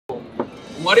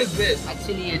What is this?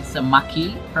 Actually, it's a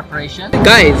maki preparation.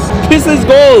 Guys, this is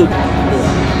gold.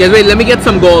 Guys, wait, let me get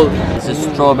some gold. It's a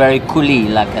strawberry kuli,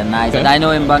 like a nice. And I know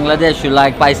in Bangladesh you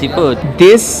like spicy food.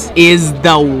 This is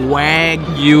the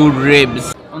Wagyu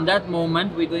ribs. On that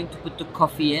moment, we're going to put the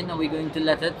coffee in and we're going to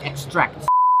let it extract.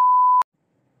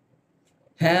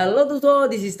 Hello dosto,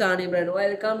 this is Tanim and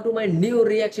welcome to my new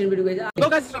reaction video guys. Hello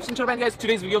guys, it's guys.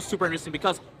 Today's video is super interesting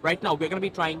because right now we're going to be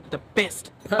trying the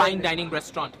best fine dining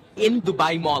restaurant in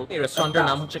Dubai Mall. A restaurant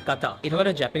name হচ্ছে Kata. It's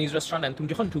a Japanese restaurant and তুমি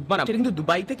যখন ঢুকবা না, এটা কিন্তু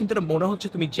দুবাইতে কিন্তু এটা মনে হচ্ছে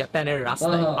তুমি জাপানের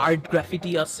রাস্তায় art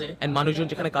graffiti আছে and মানুষজন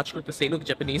যেখানে কাজ করতেছে look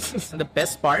Japanese. And the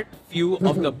best part, view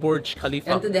of the Burj Khalifa.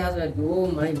 এত দেখা যায় oh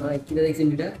my কি দেখছেন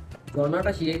এটা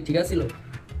ঝর্ণাটা ঠিক আছে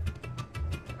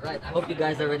Right, I hope you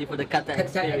guys are ready for the kata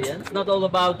experience. It's not all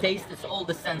about taste, it's all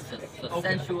the senses. So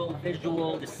sensual, visual,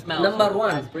 the smell. Number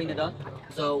one. Let's bring it on.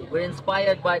 So we're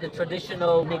inspired by the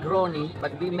traditional Negroni,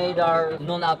 but we made our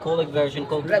non-alcoholic version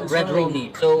called Red Roni.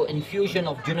 So infusion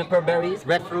of juniper berries,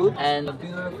 red fruit, and a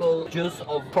beautiful juice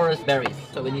of forest berries.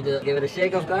 So we need to give it a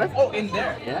shake, of course. Oh, in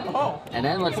there? Yeah. Oh. And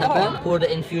then what's happened? Pour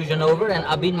the infusion over, and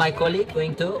Abin, my colleague,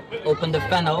 going to open the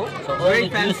funnel. So all the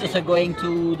juices are going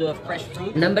to the fresh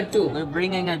fruit. Number two. We're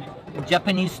bringing a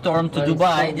Japanese storm to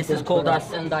Dubai. This is called our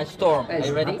Sendai storm. Are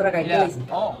you ready? Yeah.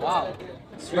 Oh, wow.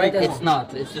 It's not,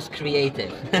 it's just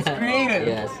creative. It's creative.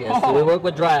 Yes. So we work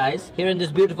with dry ice. Here in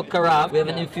this beautiful carafe, we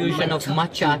have an infusion of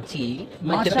matcha tea,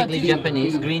 typically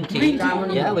Japanese green tea.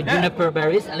 Yeah, with juniper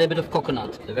berries and a little bit of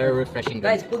coconut. They're very refreshing.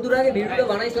 Guys, কুদুর আগে ভিডিওটা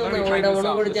বানাইছিলাম না ওইটা মনে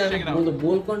করে যে আমি বলবো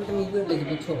বোল কন্টেন্ট ইউজ করে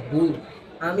বুঝছো ভুল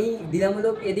আমি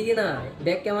দিলামূলক এদিকে না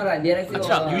ব্যাক ক্যামেরা দিয়ে রাখছি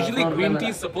আচ্ছা usually green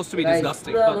tea is supposed to be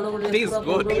disgusting but it tastes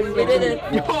good.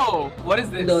 Yo, what is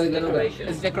this?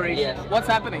 It's decoration. What's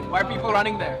happening? Why are people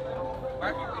running there?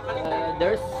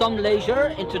 There's some leisure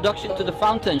introduction to the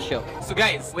fountain show. So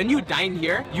guys, when you dine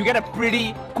here, you get a pretty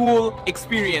cool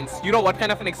experience. You know what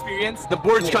kind of an experience? The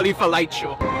Burj Khalifa light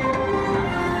show.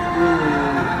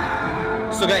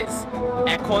 So guys,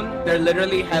 এখন they're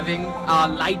literally having a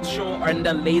light show and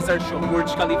the laser show. Burj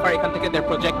Khalifa, এখান থেকে they're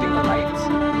projecting the lights.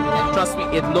 And trust me,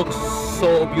 it looks so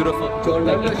beautiful.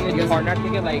 Like in the corner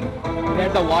থেকে like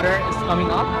where the water is coming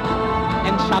up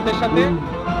and সাথে সাথে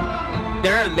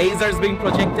there are lasers being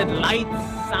projected, lights,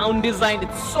 sound design,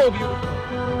 it's so beautiful.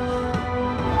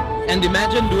 And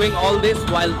imagine doing all this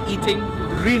while eating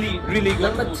really good.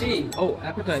 Number three. Oh,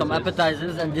 appetizers. Some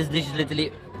appetizers, and this dish is literally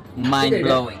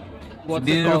mind-blowing. It's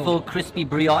beautiful crispy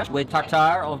brioche with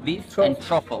tartare of beef and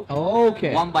truffle. Oh,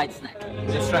 okay. One bite snack.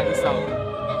 Let's try this out.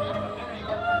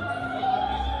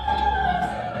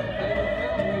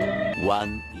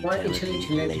 One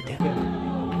eternity later.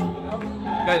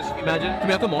 Guys, imagine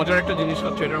তুমি এত মজার একটা জিনিস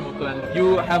খাচ্ছো এটার মতো and you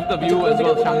have the view as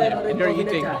well সামনে and you're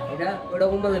eating. এটা ওটা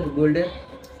কোন বলে গোল্ডের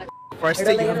First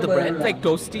you have the bread like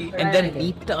toasty and then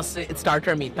meat it's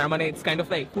starter meat. তার মানে it's kind of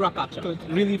like pura kacha. So it's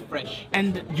really fresh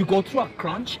and you go through a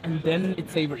crunch and then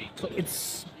it's savory. So it's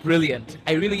brilliant.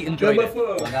 I really enjoyed it.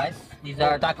 Guys, these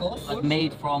are tacos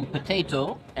made from potato,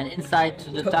 and inside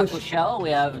the taco shell we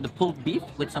have the pulled beef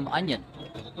with some onion.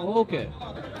 Okay.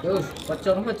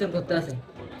 পচর করতে আছে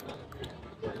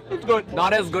It's good.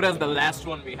 Not as good as the last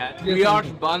one we had.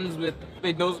 Brioche buns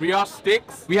with those brioche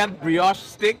sticks. We had brioche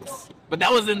sticks, but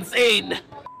that was insane.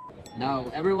 Now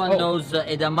everyone knows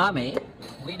edamame.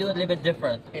 We do it a little bit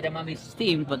different. Edamame is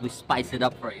steamed, but we spice it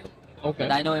up for you. Okay. But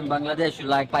I know in Bangladesh you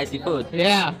like spicy food.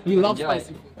 Yeah, we love Enjoy.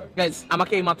 spicy food. Guys,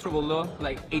 আমাকে এইমাত্র বললো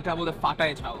like এটা বলে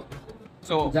ফাটায় ঝাল.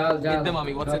 So,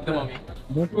 edamame, what's edamame?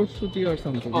 Motorsuti or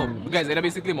something. Oh, guys, এটা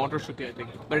basically motorsuti I think.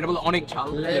 But এটা বলে অনেক ঝাল.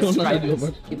 Let's try this.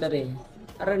 কিতারে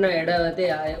আরে না এটাতে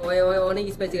ওই অনেক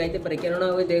স্পাইসি খাইতে পারে কেন না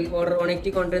ওই ওর অনেকটি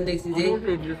কন্টেন্ট দেখছি যে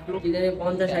কি জানি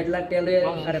 50-60 লাখ টাকা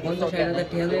আরে 50-60 হাজার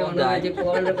টাকা হলে ওনা যে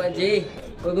কোয়ান্ডার পায় যে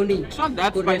ওই গুন্ডি It's not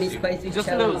that spicy. Just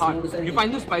a little hot. You find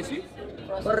this spicy?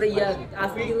 और या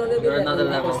আসলে কি লাগে Another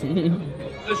level.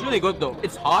 It's really good though.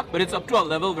 It's hot, but it's up to a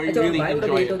level where you really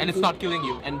enjoy it, and it's not killing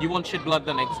you, and you won't shit blood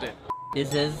the next day.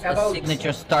 This is a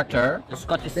signature starter, the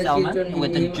Scottish salmon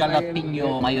with a jalapeno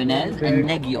mayonnaise and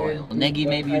negi oil. Negi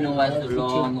maybe you know as the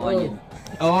long onion.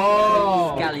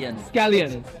 Oh!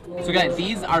 Scallions. So guys,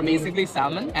 these are basically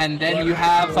salmon, and then you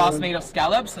have sauce made of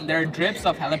scallops, and there are drips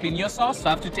of jalapeno sauce, so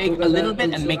I have to take a little bit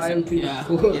and mix it.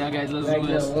 Yeah, guys, let's do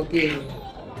this. Okay.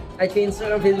 আজকে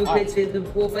Instagram Facebook page Facebook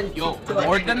profile Yo,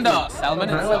 more than the salmon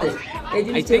itself,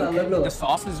 I think the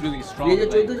sauce is really strong.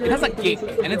 Like, it has a kick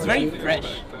and it's very fresh.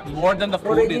 More than the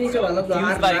food itself. It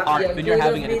feels like art when you're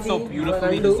having it. It's so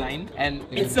beautifully designed and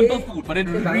it's simple food, but it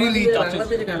really touches.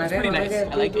 It's pretty nice.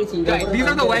 I like it. Guys, these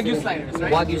are the Wagyu sliders,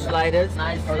 right? Wagyu sliders,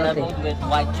 nice level with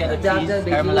white cheddar cheese,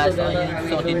 caramelized onions,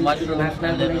 salted mushrooms,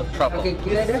 and a little truffle.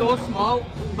 It's so small,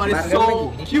 but it's so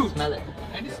cute. Smell it.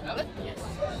 Can you smell it? Yes.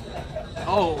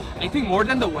 Oh, I think more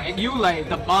than the Wagyu, like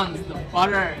the buns, the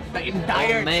butter, the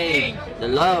entire thing. The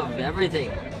love, everything.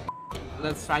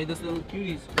 Let's try this little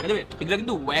cuties. By the way, it's like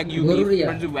the Wagyu beef.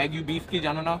 The Wagyu beef ki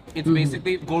jano na? It's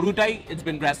basically gorutai. It's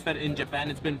been breastfed in Japan.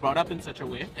 It's been brought up in such a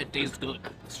way. It tastes good.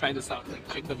 Let's try this out. Like,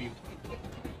 check the view.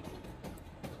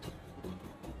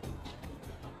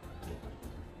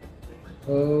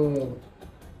 Oh.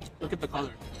 Look at the color.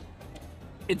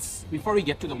 It's, before we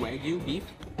get to the Wagyu beef,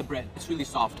 the bread, it's really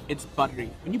soft. It's buttery.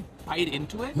 When you bite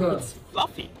into it, it's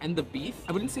fluffy. And the beef,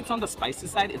 I wouldn't say it's on the spicy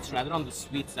side, it's rather on the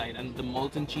sweet side. And the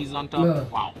molten cheese on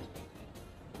top, wow.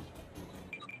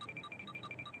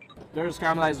 There's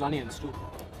caramelized onions too.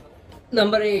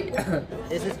 Number 8.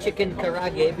 This is chicken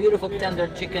karage, beautiful tender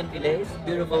chicken fillets,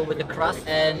 beautiful with the crust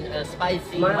and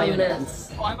spicy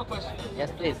mayonnaise. Oh, I have a question. Yes,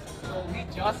 please. So we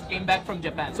just came back from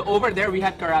Japan. So over there we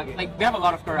had karage. Like, they have a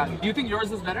lot of karage. Do you think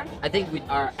yours is better? I think we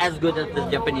are as good as the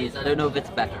Japanese. I don't know if it's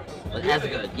better, but as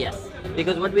good, yes.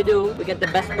 Because what we do, we get the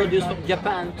best produce from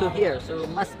Japan to here, so it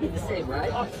must be the same,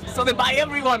 right? So they buy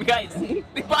everyone, guys.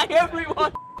 They buy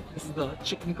everyone. This is the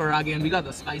chicken karage and we got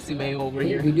the spicy mayo over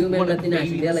here. Video mein What a natin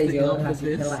baby realize thing yo, up with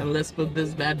this. And let's put this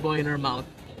bad boy in her mouth.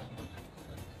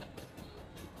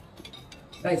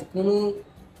 Guys, কোনো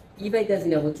ই পাইতাছি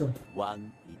না বুঝছো? One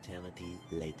eternity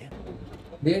later.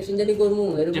 Reaction জানি করমু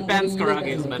এরকম Japan's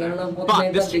karage is better. But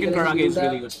this chicken karage is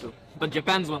really good too. But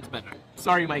Japan's one's better.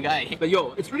 Sorry, my guy. But yo,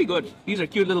 it's really good. These are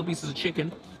cute little pieces of chicken.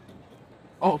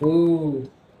 Oh, Oh.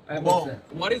 whoa.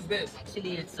 What is this?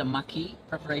 Actually, it's a maki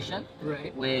preparation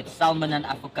Right. with salmon and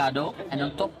avocado, and on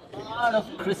top, a lot of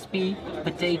crispy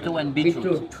potato and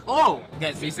beetroot. Oh,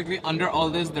 guys, basically under all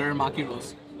this, there are maki rolls.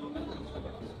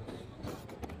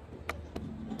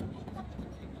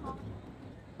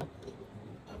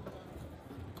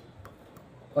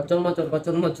 কচর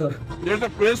মচর There's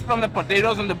a crisp from the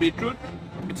potatoes and the beetroot.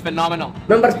 It's phenomenal.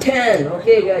 Number 10.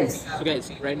 Okay guys. So guys,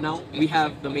 right now we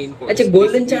have the main course. আচ্ছা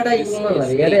golden চাটা ইউমার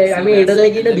আরে আমি এটা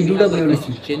লাগি না ভিডিওটা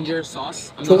বলেছি Ginger sauce.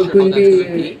 I'm So not sure how that's 20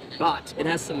 gonna be, but it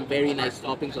has some very nice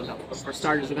toppings on top. For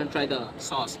starters, we're gonna try the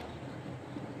sauce.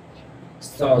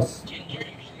 Sauce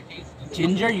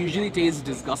Ginger usually tastes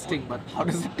disgusting, but how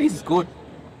does it taste good?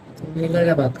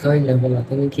 মেলাটা ভাত খাই না বলা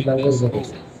তুমি কি ভালো Oh, বলছো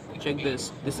check this.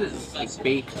 This is like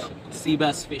baked sea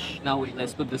bass fish. Now wait,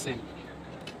 let's put this in.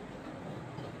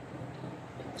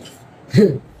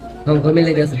 হাম কমে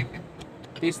গেছে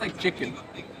Tastes like chicken.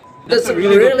 That's a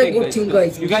really really thing, good thing,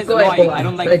 guys. You guys Go know Apple, I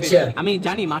don't like let's fish. share. I mean,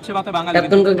 জানি মাছে ভাতে বাঙালি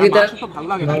Captain কিন্তু Kakita, মাছ তো ভালো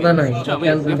লাগে না। ভালো নাই। আচ্ছা, wait,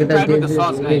 Captain we have to Kakita try with the is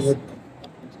sauce, really guys. good.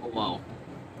 Oh, wow.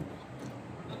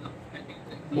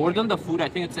 More than the food, I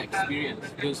think it's the experience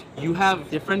because you have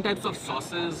different types of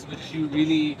sauces which you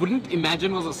really wouldn't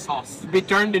imagine was a sauce. They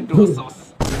turned into a sauce.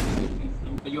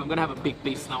 But I'm gonna have a big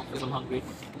piece now because I'm hungry.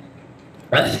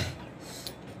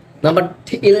 Number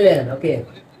 11. Okay.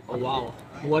 Oh wow.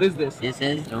 What is this? This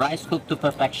is rice cooked to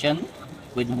perfection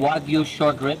with wagyu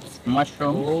short ribs,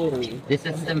 mushroom. Oh. This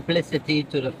is simplicity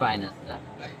to the finest.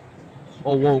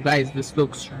 Oh whoa, guys, this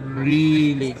looks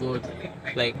really good.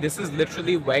 Like this is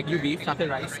literally wagyu beef, satay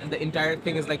rice, and the entire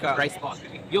thing is like a rice pot.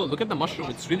 Yo, look at the mushroom;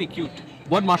 it's really cute.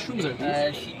 What mushrooms are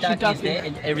these? Shiitake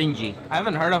and eringi. I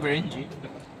haven't heard of eringi.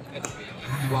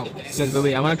 Wow. Guys,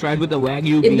 wait, I want to try it with the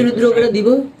wagyu Indra beef. Indra করে দিব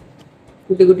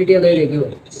কুটি কুটি টিয়া লই রাখিও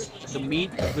The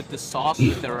meat with the sauce,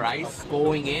 with the rice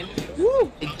going in, woo,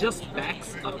 it just packs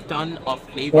a ton of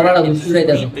flavor. পড়াটা It's বুঝতে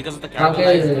যাইতাছে sweet because of the কালকে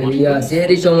caramelized ইয়া mushroom.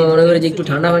 সেহরি সময় মনে করে যে একটু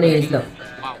ঠান্ডা পানি খাইছিলাম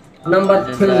Wow. Number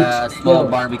This is a small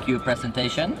 12 barbecue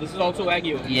presentation. This is also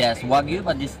wagyu. Yes, wagyu,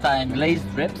 but this time glazed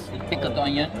ribs with pickled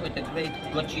onion with a great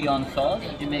gochujang sauce.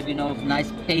 You maybe know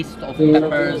nice paste of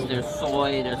peppers. There's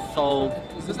soy, there's salt.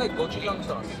 Is this like gochujang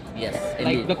sauce? Yes,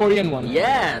 Like indeed. the Korean one?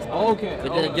 Yes. Okay.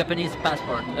 With the Japanese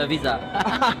passport, visa.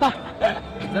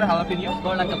 Is there jalapeno? It's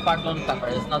more like a pardon pepper.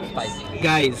 It's not spicy.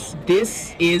 Guys, this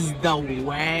is the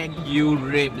wagyu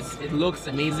ribs. It looks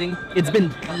amazing. It's been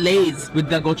glazed with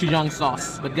the gochujang sauce.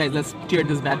 But guys, let's tear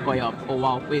this bad boy up. Oh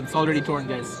wow, wait, it's already torn,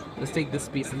 guys. Let's take this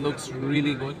piece. It looks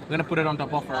really good. I'm gonna put it on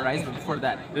top of our rice, but before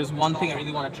that, there's one thing I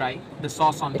really want to try: the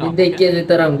sauce on top. দেখে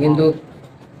যেতাম কিন্তু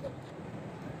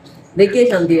দেখে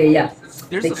শান্তি ভাইয়া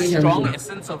There's a দেখে strong শান্তি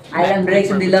essence of আইলাম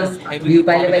direction দিলাম heavily ভিউ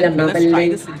পাইলে prominent. না Let's পাইলে try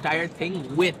this entire thing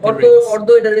with the অর্ধ rings. অর্ধ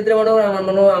এটার ভিতরে মনে হয়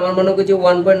আমার মনে হচ্ছে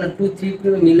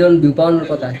 1.23 মিলিয়ন ভিউ পাওয়ার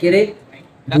কথা কে রে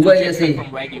That's what দুবাই you আছে expect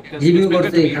from Wagyu because review it's করছে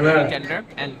going to be খানা very tender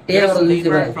and Teya there's বড় দিছে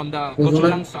flavor ভাই from the বুঝছো না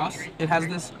gochujang sauce. It has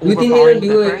this 2-3 million overpowering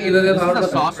view pepper. এইভাবে This পাওয়ার is a কথা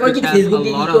sauce ওই which কি has a ফেসবুকে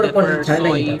কি lot of করে pepper, কন্টেন্ট ছাড়ে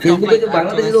নাই soy, stuff ফেসবুকে like তো that.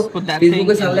 বাংলাদেশে So তো let's put that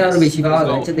ফেসবুকে thing ছাড়লে in আরো this. বেশি পাওয়া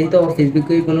যায় Let's আচ্ছা go. দেখি তো আমার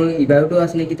ফেসবুকে কোনো ইভাউটো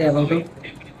আছে নাকি তো অ্যাকাউন্টে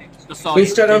The soy,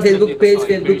 Instagram definitely Facebook the page soy,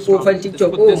 Facebook very strong. Profile Let's TikTok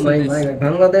put O this in my this. মাই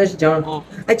বাংলাদেশ জান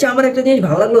আচ্ছা আমার একটা জিনিস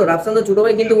ভালো লাগলো রাফসানদার ছোট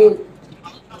ভাই কিন্তু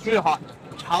It's really hot.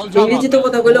 ইংরেজিতে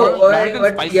কথা কইলো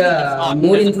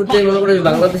মোর ইনফ্লুতে মনে করে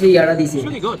বাংলাদেশে ইয়াড়া দিছে It's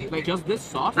really good. Like just this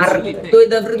sauce R is really thick. তো এই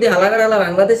দাফরে দি হালাকা হালা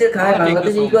বাংলাদেশের খায়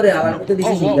বাংলাদেশে ই করে হালাকা করতে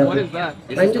দিছে Oh, শিখলাম what is that?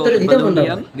 This আমি is তো তোরে called দিতে মন না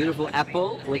Ballonium, beautiful apple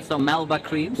with some Melba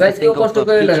cream. Guys কেউ কষ্ট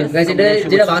করে না গাইস এটা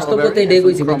যেটা বাস্তব করতে এটাই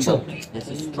কইছি বুঝছো This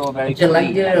is strawberry আচ্ছা, like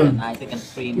cream. the- Nice and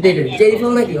cream. এটা চেরি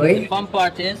ফল নাকি ওই The fun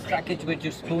part is crack it with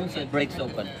your spoon so it breaks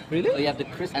open. Really? So you have the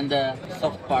crisp and the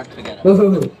soft part together.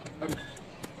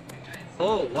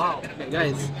 Oh wow. Okay,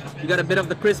 guys, we got a bit of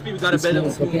the crispy, we got a bit of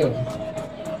the okay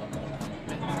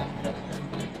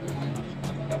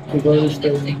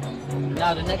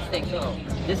Now the next thing.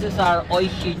 This is our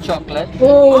oishi chocolate.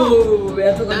 ও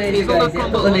এত করে এই guys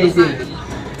এত করে এইছি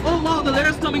Oh wow, the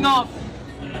layer's coming off.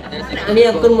 আমি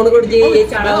এখন মনে করি যে এই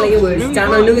চাড়া লাগে বইছি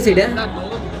চানা হইলো কি সেটা That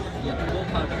gold? Yeah, gold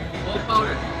powder. Gold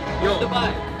powder. Yo. Dubai.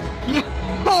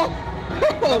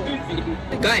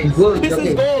 Guys, Gold, this okay.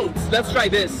 is gold. Let's try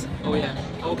this. Oh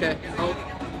yeah. Okay. Oh.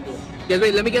 Guys,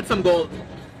 wait. Let me get some gold.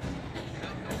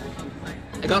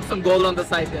 I got some gold on the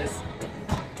side, guys.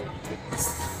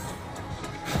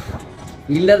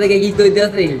 ইল্লা থেকে কি কইতে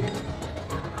আছে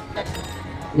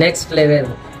next level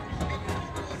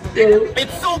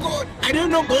It's so good. I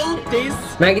didn't know gold tastes.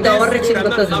 নাকি তো ওভাররেকশন I'm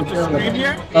not করতেছে up to screen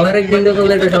here. ওভাররেকশন তো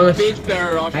করলে একটু সমস্যা Page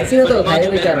Ferrero I see no but to, watch I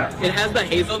it. becara. It has the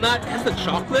hazelnut, it has the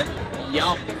chocolate.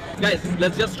 Yum. Guys,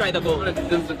 let's just try the gold.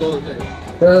 This is the gold.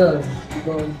 হ্যাঁ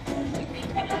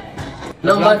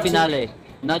number Grand finale.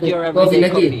 Not your Coffee everyday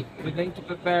naki? coffee. We're going to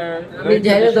prepare আমি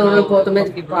জানি তো traditional প্রথমে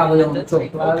coffee পাবো brewing না method. চোখ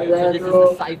So this is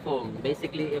a siphon,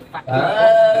 basically a factory.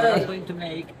 We're going to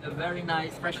make a very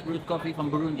nice fresh brewed coffee from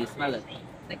Burundi. Smell it.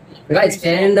 Guys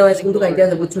fan দাও আছে কিন্তু কাইতে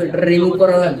আছে বুঝছো এটা রিমুভ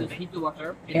করা লাগবে Heat the water.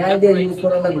 It Yeah, they evaporates remove in the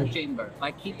corona. upper chamber.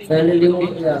 By keeping Fan the remove,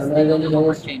 heat yeah, in yeah, the yeah,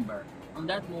 upper yeah. chamber. On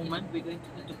that moment, we're going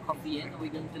to put the coffee in.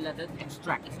 We're going to let it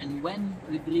extract. And when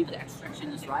we believe the extraction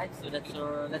is right, so that's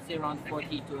let's say around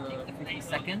 40 to 50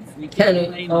 seconds, we Can can we-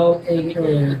 flame oh, it. And because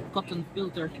yeah. of the cotton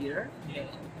filter here, the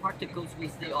particles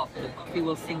will stay off. The coffee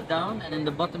will sink down, and in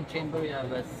the bottom chamber, you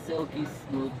have a silky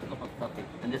smooth cup of coffee.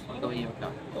 And this will go in your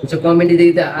cup. So comedy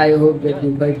দিতে I hope that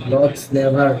Dubai vlogs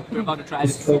never We're about to try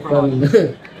this stop super hot. on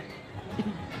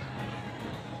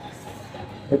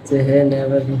it's a hair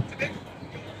never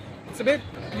It's a bit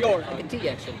pure, like a tea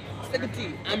actually. It's like a tea.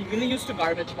 I'm really used to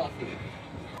garbage coffee.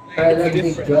 I like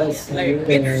this dress Like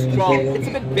it's strong. It's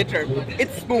a bit bitter, but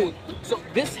it's smooth. So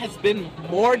this has been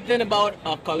more than about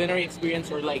a culinary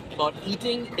experience or like about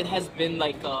eating. It has been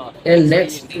like a And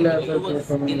next experience. level It was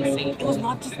performance. insane. It was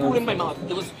not just food in my mouth.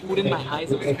 It was food in my eyes.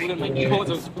 It was food in my nose.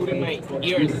 It was food in my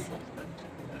ears.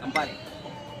 Campari.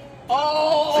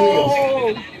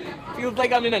 Oh! Feels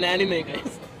like I'm in an anime,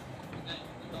 guys.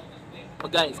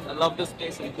 But guys, I love this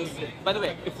place and this is it. By the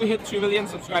way, if we hit 3 million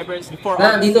subscribers before না,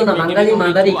 August, দিত না, we're giving বাঙালি away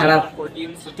মাদারি 2 out খারাপ। of 14.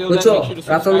 So till then, বুঝছো make sure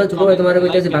to রাসলদা subscribe, ছোট ভাই তোমার comment,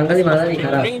 কইতেছে like, Bangali and মাদারি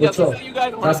খারাপ ring বুঝছো just to see you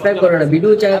guys. Subscribe করে না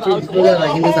ভিডিও চাই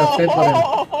কিন্তু সাবস্ক্রাইব করে না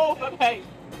Oh, okay.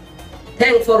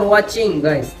 Thanks for watching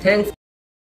guys thanks